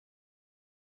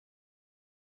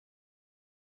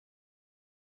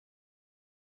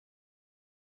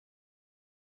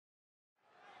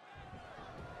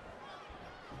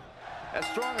As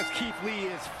strong as Keith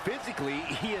Lee is physically,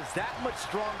 he is that much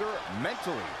stronger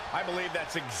mentally. I believe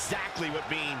that's exactly what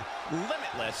being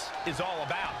limitless is all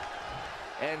about.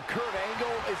 And Kurt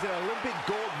Angle is an Olympic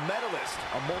gold medalist,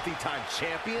 a multi-time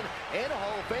champion, and a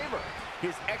Hall of Famer.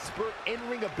 His expert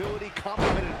in-ring ability,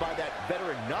 complemented by that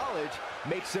veteran knowledge,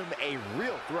 makes him a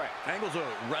real threat. Angle's a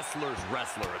wrestler's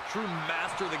wrestler, a true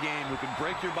master of the game who can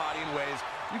break your body in ways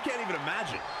you can't even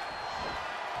imagine.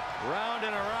 Round and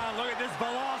around, look at this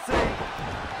velocity.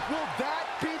 Will that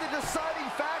be the deciding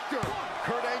factor?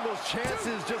 Kurt Angle's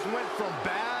chances just went from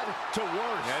bad to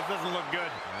worse. Yeah, it doesn't look good.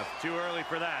 That's too early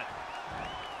for that.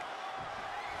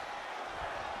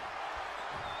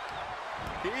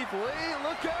 Keith Lee,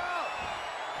 look out!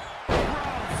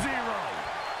 Ground zero.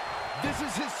 This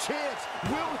is his chance.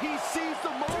 Will he seize the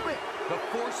moment? The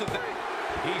force of that.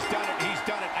 He's done it. He's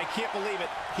done it. I can't believe it.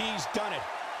 He's done it.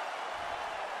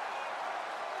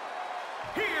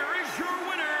 Here is your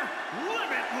winner,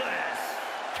 Limitless,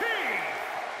 Keith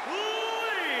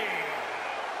Lee.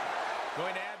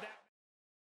 Going to add that.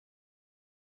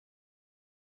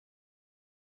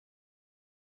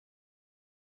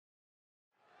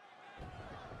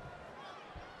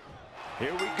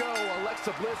 Here we go.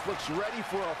 Alexa Bliss looks ready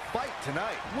for a fight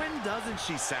tonight. When doesn't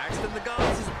she, Saxton? The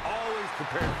goddess is always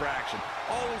prepared for action,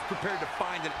 always prepared to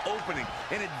find an opening,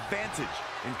 an advantage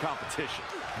in competition.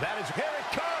 That is, here it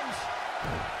comes.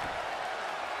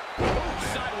 Oh,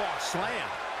 sidewalk slam.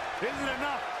 Is it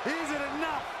enough? Is it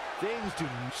enough? Things do.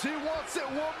 She wants it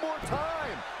one more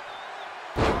time.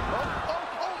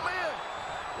 Oh, man.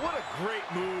 What a great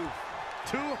move.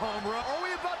 2 home runs. Are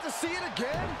we about to see it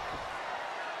again?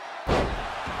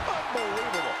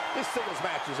 Unbelievable. This singles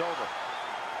match is over.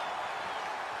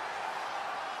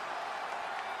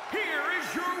 Here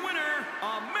is your winner,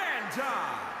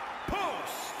 Amanda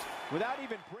Post. Without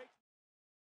even breaking.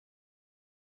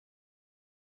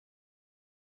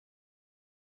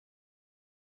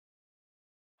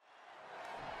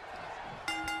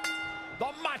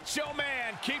 The Macho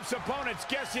Man keeps opponents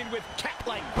guessing with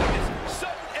cat-like quickness,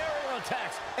 sudden aerial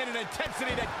attacks, and an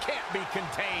intensity that can't be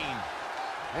contained.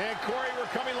 And Corey, we're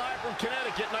coming live from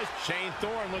Connecticut. Nice. Shane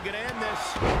Thorne looking to end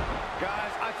this.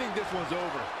 Guys, I think this one's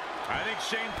over. I think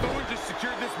Shane Thorne just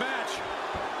secured this match.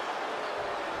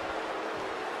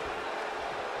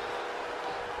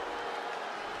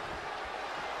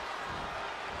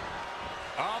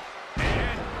 Up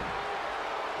and...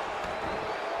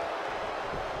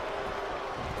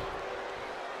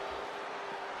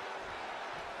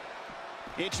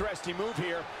 Interesting move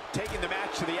here, taking the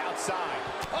match to the outside.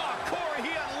 Oh, Corey,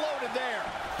 he unloaded there.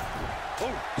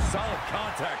 Oh, solid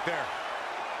contact there.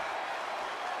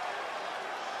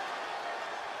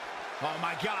 Oh,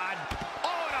 my God.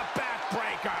 Oh, and a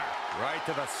backbreaker. Right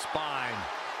to the spine.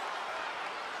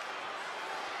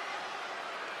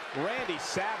 Randy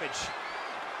Savage.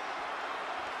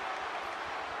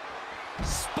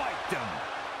 Spiked him.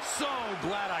 So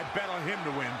glad I bet on him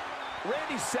to win.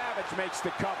 Randy Savage makes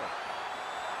the cover.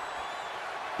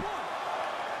 1,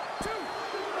 2.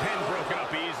 Pin broken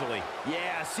up easily.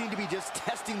 Yeah, seemed to be just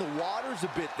testing the waters a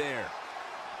bit there.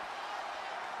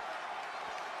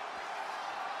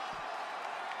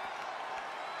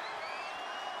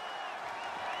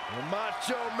 The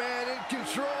Macho Man in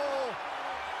control.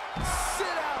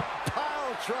 Sit out,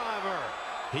 pile driver.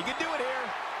 He can do it here.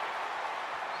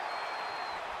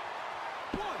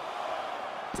 1,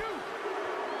 2,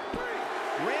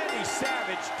 3. Randy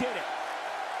Savage did it.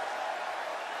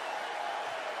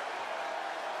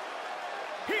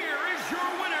 Here is your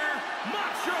winner,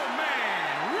 Macho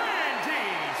Man, Randy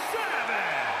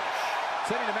Savage.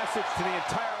 Sending a message to the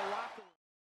entire locker room.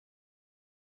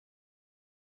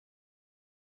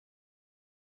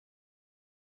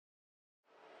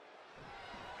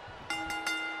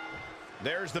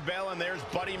 There's the bell, and there's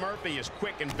Buddy Murphy. His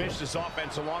quick and vicious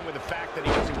offense, along with the fact that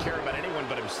he doesn't care about anyone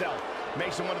but himself,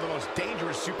 makes him one of the most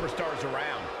dangerous superstars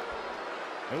around.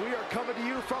 And we are coming to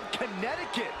you from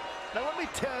Connecticut. Now let me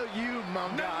tell you,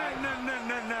 Mung Eye.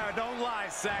 No, don't lie,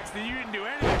 Saxton. You didn't do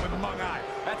anything with Mung Eye.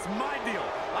 That's my deal.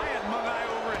 I had Mung Eye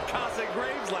over at Casa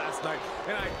Graves last night,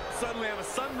 and I suddenly have a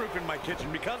sunroof in my kitchen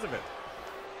because of it.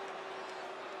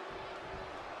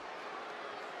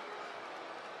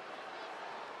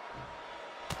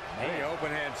 Hey, open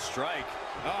hand strike.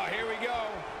 Oh, here we go.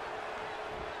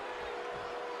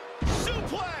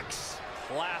 Suplex!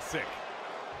 Classic.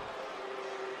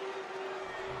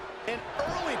 An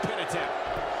early pin attempt.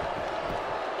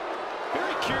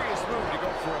 Very curious move to go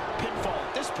for a pinfall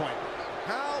at this point.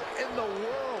 How in the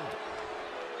world?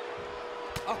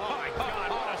 Oh, my God,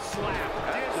 what a slap.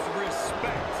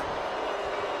 Disrespect.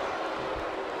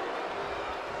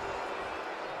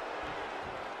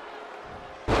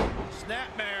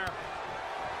 that mare.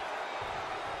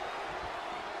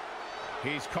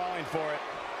 He's calling for it.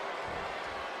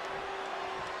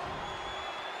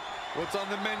 What's on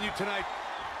the menu tonight?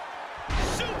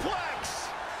 Suplex!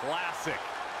 Classic.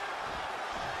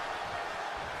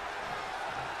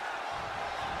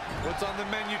 What's on the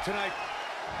menu tonight?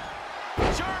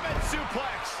 German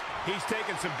suplex! He's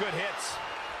taking some good hits.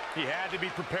 He had to be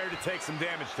prepared to take some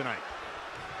damage tonight.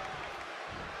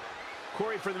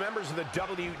 Corey, for the members of the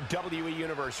WWE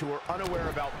Universe who are unaware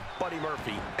about Buddy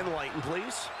Murphy, enlighten,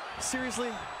 please. Seriously?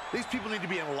 These people need to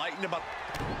be enlightened about...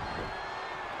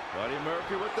 Buddy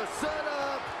Murphy with the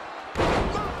setup.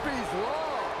 Murphy's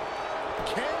Law.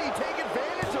 Can he take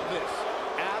advantage of this?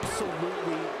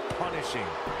 Absolutely punishing.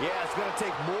 Yeah, it's going to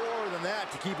take more than that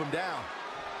to keep him down.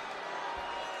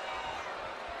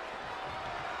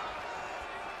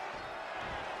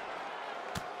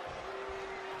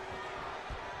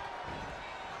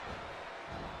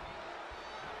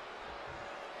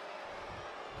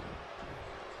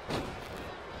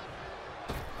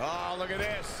 Oh, look at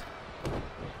this.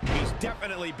 He's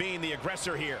definitely being the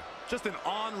aggressor here. Just an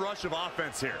onrush of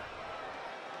offense here.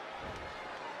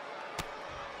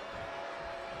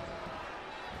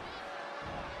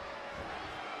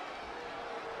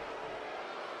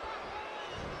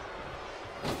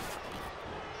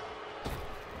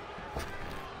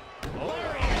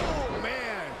 Oh,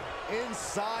 man.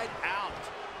 Inside out.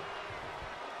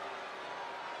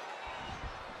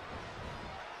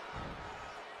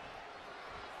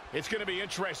 It's going to be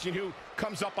interesting who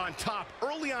comes up on top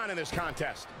early on in this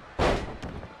contest.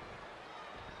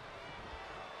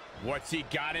 What's he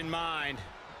got in mind?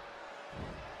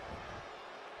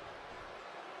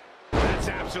 That's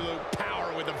absolute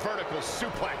power with a vertical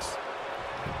suplex.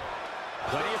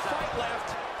 Plenty of fight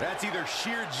left. That's either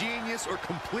sheer genius or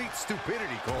complete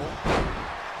stupidity, Cole.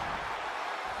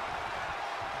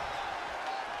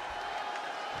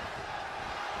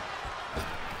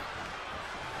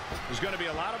 There's going to be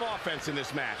a lot of offense in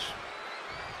this match.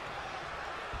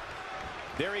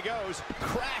 There he goes,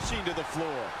 crashing to the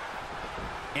floor.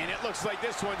 And it looks like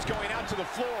this one's going out to the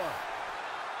floor.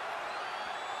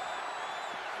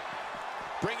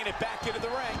 Bringing it back into the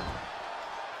ring.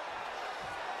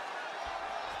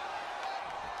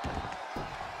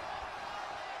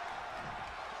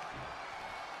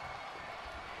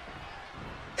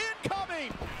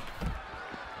 Incoming!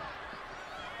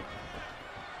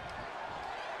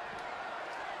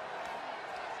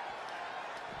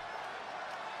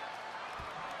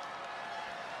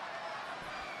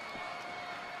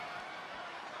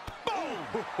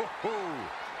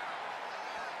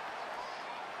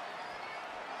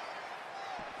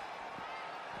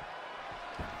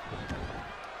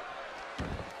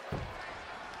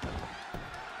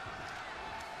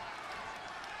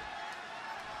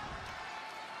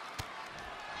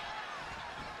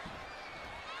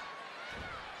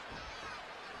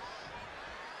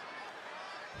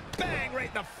 Bang, right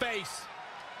in the face.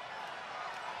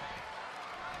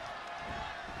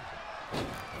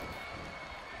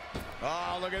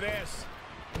 Oh, look at this.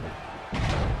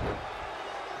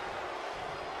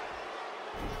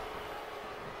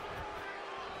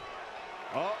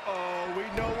 Uh-oh, we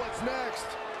know what's next.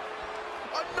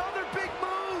 Another big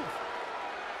move.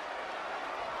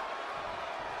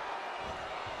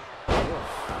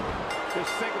 This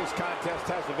singles contest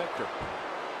has a victor.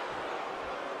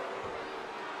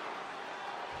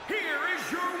 Here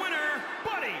is your winner,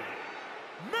 Buddy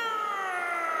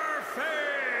Murphy!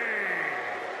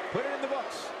 Put it in the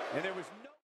books. And there was no...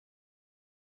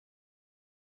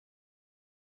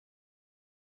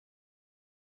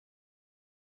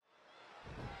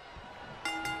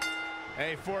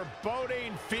 A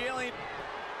foreboding feeling.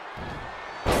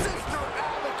 Sister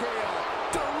Abigail,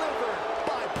 delivered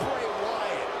by Bray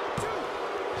Wyatt.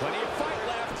 Plenty of fight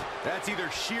left. That's either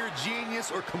sheer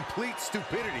genius or complete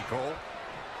stupidity, Cole.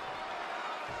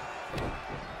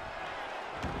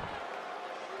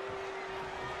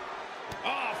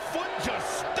 Oh, foot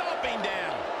just stomping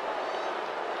down.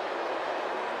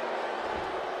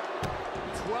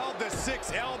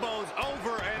 12-6 elbows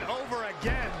over and over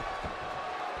again.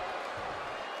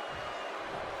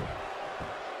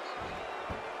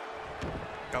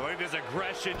 I look at this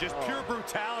aggression, just pure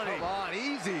brutality. Come on,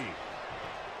 easy.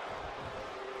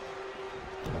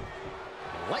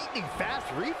 Lightning fast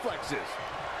reflexes.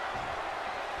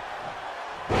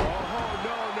 Oh,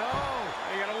 no.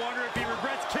 You gotta wonder if he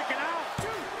regrets kicking out.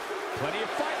 Plenty of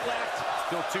fight left.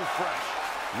 Still too fresh.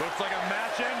 Looks like a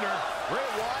match ender. Bray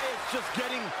Wyatt's just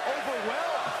getting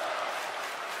overwhelmed.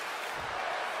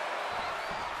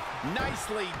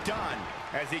 Nicely done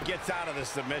as he gets out of the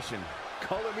submission.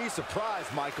 Color me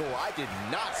surprised, Michael. I did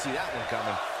not see that one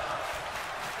coming.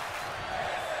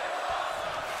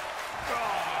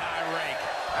 Oh, high rake.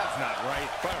 That's not right,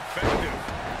 but effective.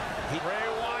 Bray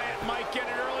Wyatt might get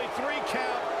an early 3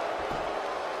 count.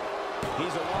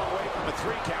 He's a long way from a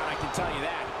 3 count, I can tell you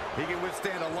that. He can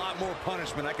withstand a lot more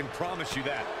punishment, I can promise you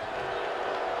that.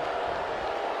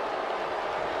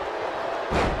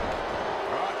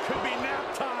 Could be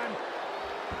nap time.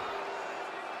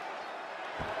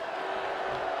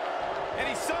 And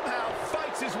he somehow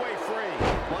fights his way free.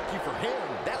 Lucky for him,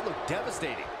 that looked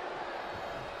devastating.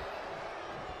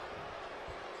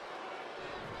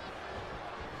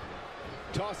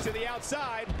 Toss to the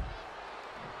outside.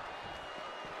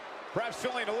 Perhaps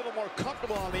feeling a little more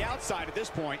comfortable on the outside at this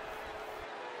point.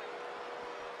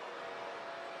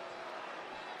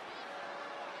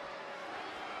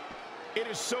 It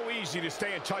is so easy to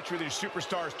stay in touch with your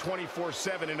superstars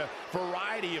 24/7 in a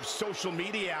variety of social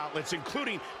media outlets,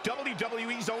 including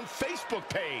WWE's own Facebook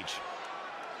page.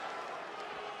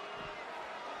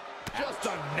 Just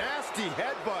a nasty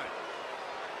headbutt.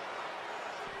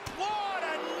 What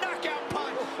a knockout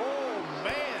punch! Oh,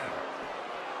 man.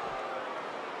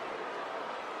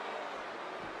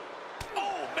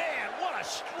 Oh, man, what a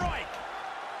strike!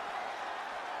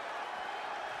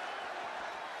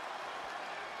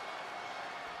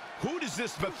 Who does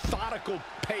this methodical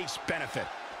pace benefit?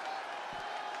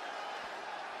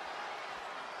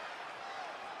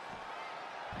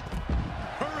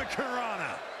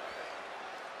 Hurricanrana.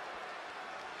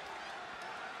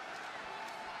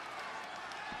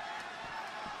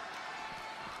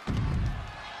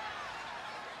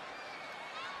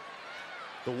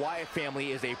 The Wyatt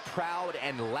family is a proud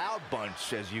and loud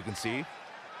bunch, as you can see.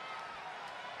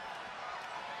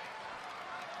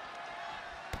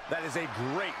 That is a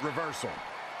great reversal.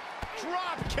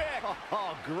 Drop kick!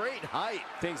 Oh, great height.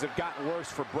 Things have gotten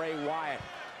worse for Bray Wyatt.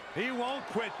 He won't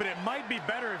quit, but it might be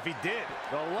better if he did.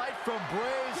 The light from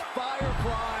Bray's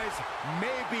fireflies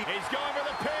may be. He's going for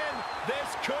the pin.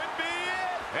 This could be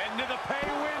it. Into the pay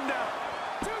window.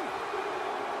 2,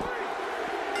 3.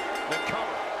 The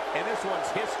cover, and this one's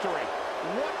history.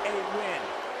 What a win.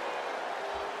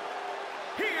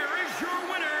 Here is your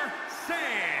winner,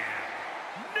 Sam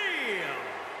Neil.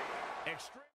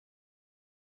 Extreme.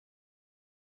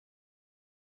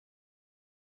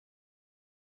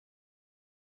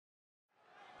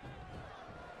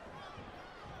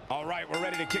 All right, we're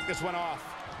ready to kick this one off.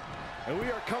 And we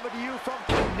are coming to you from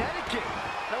Connecticut.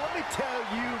 Now let me tell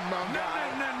you, my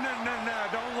guy. No,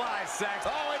 don't lie, Sax.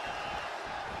 Oh, it...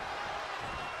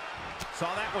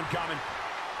 Saw that one coming.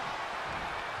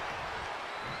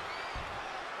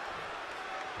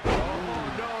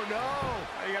 Oh,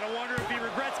 no. You gotta wonder if he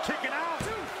regrets kicking out. 2,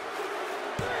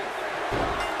 3.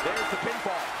 There's the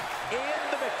pinfall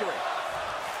and the victory.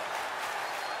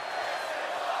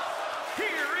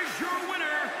 Here is your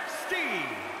winner,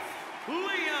 Steve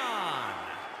Leon.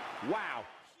 Wow.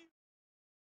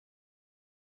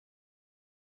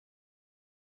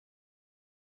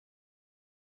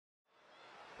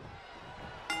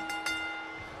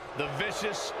 The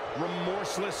vicious,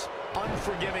 remorseless,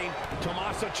 unforgiving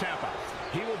Tommaso Ciampa.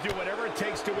 He will do whatever it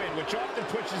takes to win, which often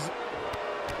pushes...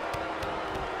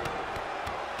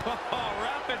 Oh,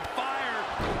 rapid fire.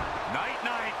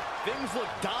 Night. Things look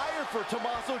dire for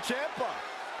Tommaso Ciampa.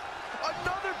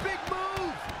 Another big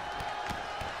move.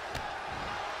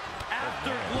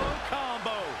 Afterglow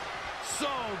combo. So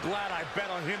glad I bet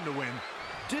on him to win.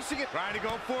 Dishing it. Trying to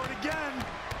go for it again.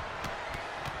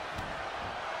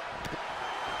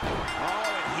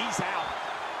 Oh, and he's out.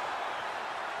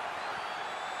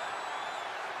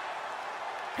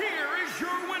 Here is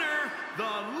your winner,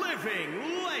 the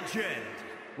living legend.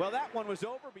 Well, that one was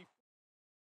over before.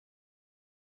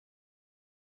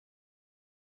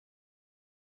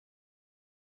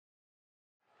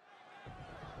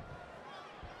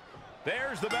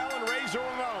 There's the bell, and Razor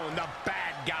Ramon, the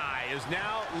bad guy, is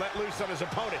now let loose on his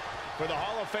opponent. For the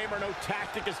Hall of Famer, no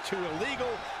tactic is too illegal,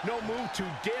 no move too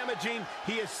damaging.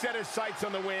 He has set his sights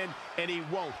on the win, and he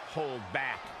won't hold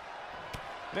back.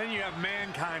 Then you have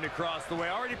Mankind across the way,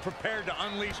 already prepared to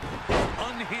unleash his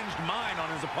unhinged mind on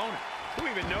his opponent. Who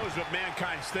even knows what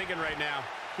Mankind's thinking right now?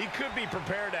 He could be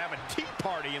prepared to have a tea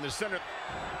party in the center.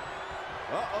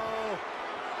 Uh-oh.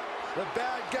 The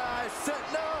bad guy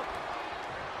setting up.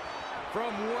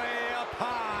 From way up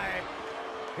high.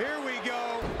 Here we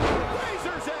go.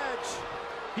 Razor's edge.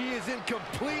 He is in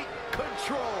complete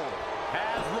control.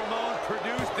 Has Ramon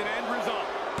produced an end result?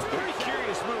 Very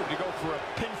curious move to go for a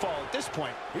pinfall at this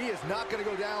point. He is not going to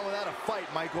go down without a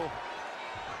fight, Michael.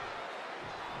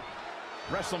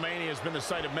 WrestleMania has been the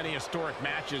site of many historic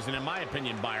matches, and in my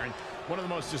opinion, Byron, One of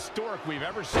the most historic we've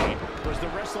ever seen was the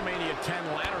WrestleMania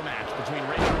 10 ladder match between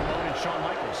Razor Ramon and Shawn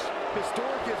Michaels.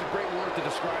 Historic is a great word to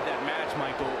describe that match,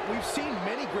 Michael. We've seen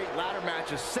many great ladder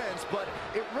matches since, but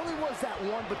it really was that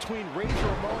one between Razor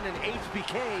Ramon and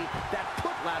HBK that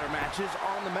put ladder matches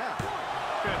on the map.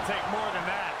 It's gonna take more than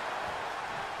that.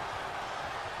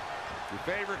 Your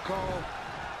favorite call.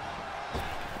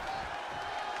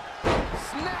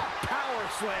 Snap power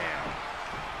slam.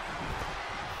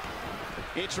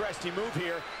 Interesting move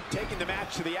here, taking the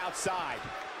match to the outside.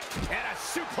 And a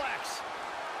suplex.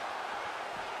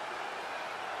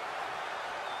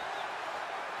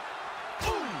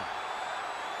 Boom.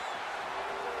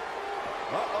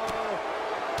 Uh-oh.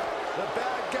 The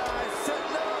bad guy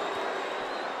setting up.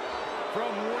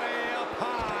 From way up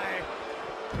high.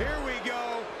 Here we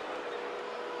go.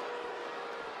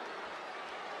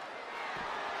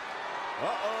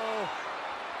 Uh-oh.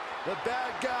 The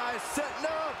bad guy setting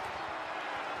up.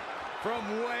 From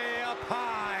way up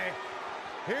high.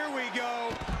 Here we go.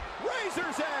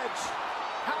 Razor's edge.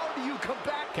 How do you come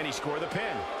back? Can he score the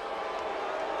pin?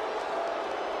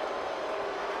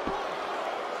 1,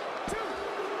 2,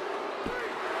 3.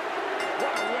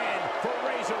 What a win for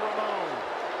Razor Ramon.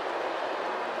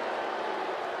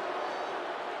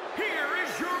 Here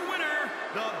is your winner,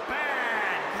 the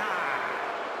bad guy,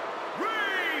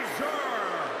 Razor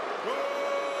Ramon.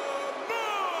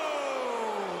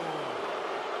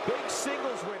 Big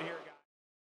singles win here, guys.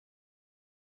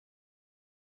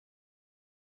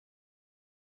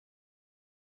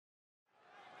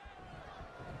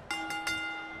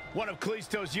 One of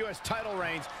Kalisto's U.S. title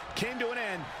reigns came to an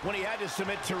end when he had to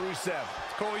submit to Rusev.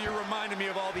 Cole, you're reminding me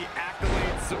of all the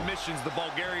accolade submissions the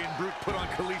Bulgarian Brute put on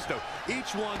Kalisto.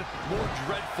 Each one more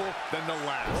dreadful than the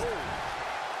last.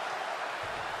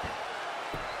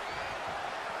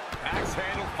 Axe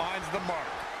handle finds the mark.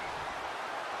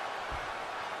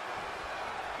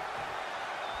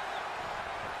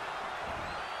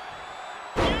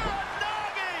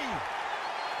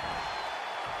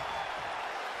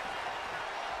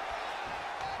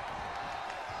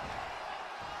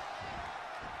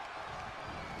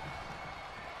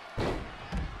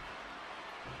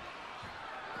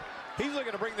 He's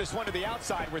looking to bring this one to the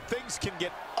outside where things can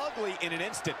get ugly in an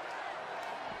instant.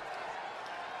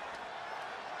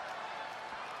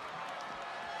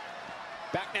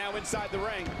 Back now inside the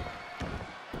ring.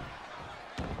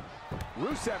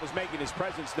 Rusev is making his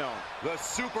presence known. The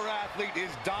super athlete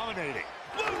is dominating.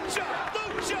 Lucha!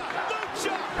 Lucha!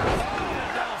 Lucha!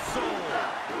 Oh,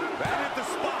 that hit the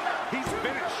spot. He's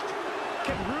finished.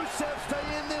 Can Rusev stay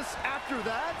in this after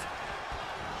that?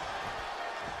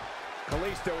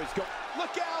 Kalisto is going.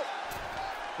 Look out!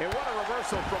 And what a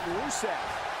reversal from Rusev.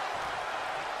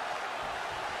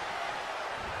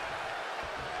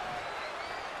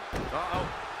 Uh-oh.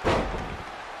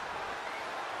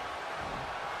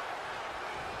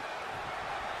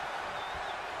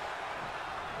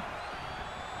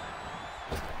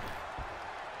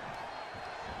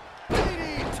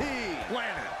 DDT!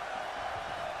 Landed.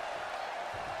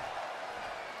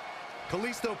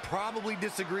 Kalisto probably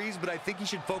disagrees, but I think he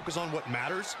should focus on what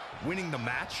matters, winning the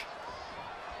match.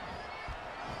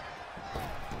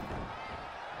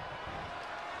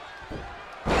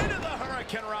 Into the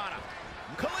Hurricane Rana.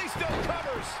 Kalisto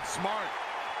covers. Smart.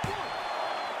 1,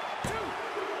 2,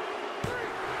 3.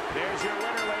 There's your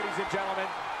winner, ladies and gentlemen,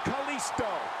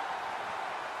 Kalisto.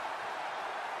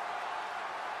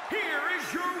 Here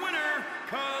is your winner,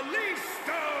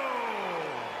 Kalisto.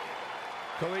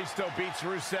 Kalisto beats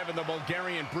Rusev and the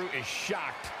Bulgarian Brute is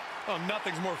shocked. Oh,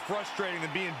 nothing's more frustrating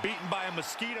than being beaten by a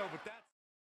mosquito, but that's...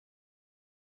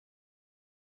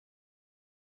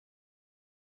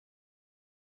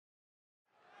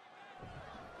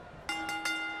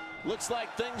 Looks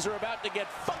like things are about to get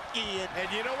funky.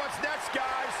 And you know what's next,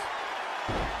 guys?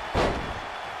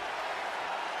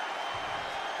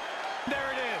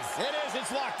 There it is. It is.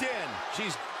 It's locked in.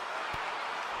 She's...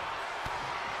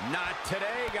 Not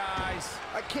today, guys.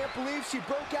 I can't believe she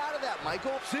broke out of that,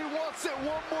 Michael. She wants it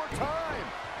one more time.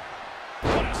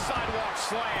 What a sidewalk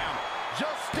slam.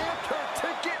 Just stamped her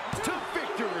ticket to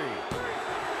victory.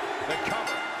 The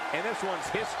cover. And this one's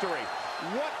history.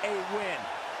 What a win.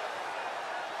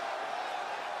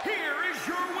 Here is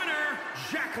your winner,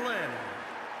 Jacqueline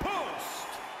Post.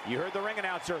 You heard the ring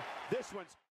announcer. This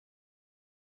one's...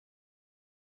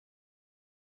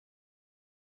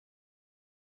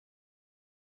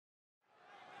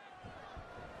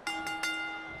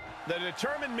 The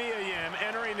determined Mia Yim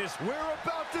entering this. We're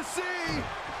about to see.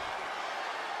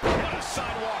 What a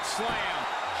sidewalk slam.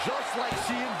 Just like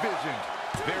she envisioned.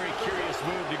 Very curious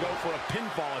move to go for a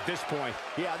pinfall at this point.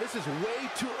 Yeah, this is way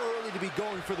too early to be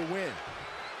going for the win.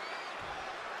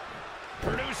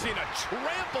 producing a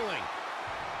trampling.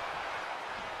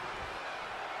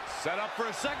 Set up for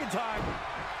a second time.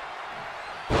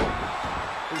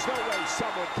 There's no way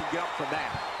someone can get up from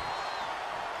that.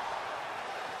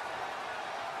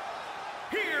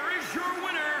 Here is your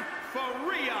winner,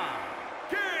 Faria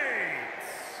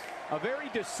Gates. A very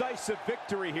decisive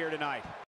victory here tonight.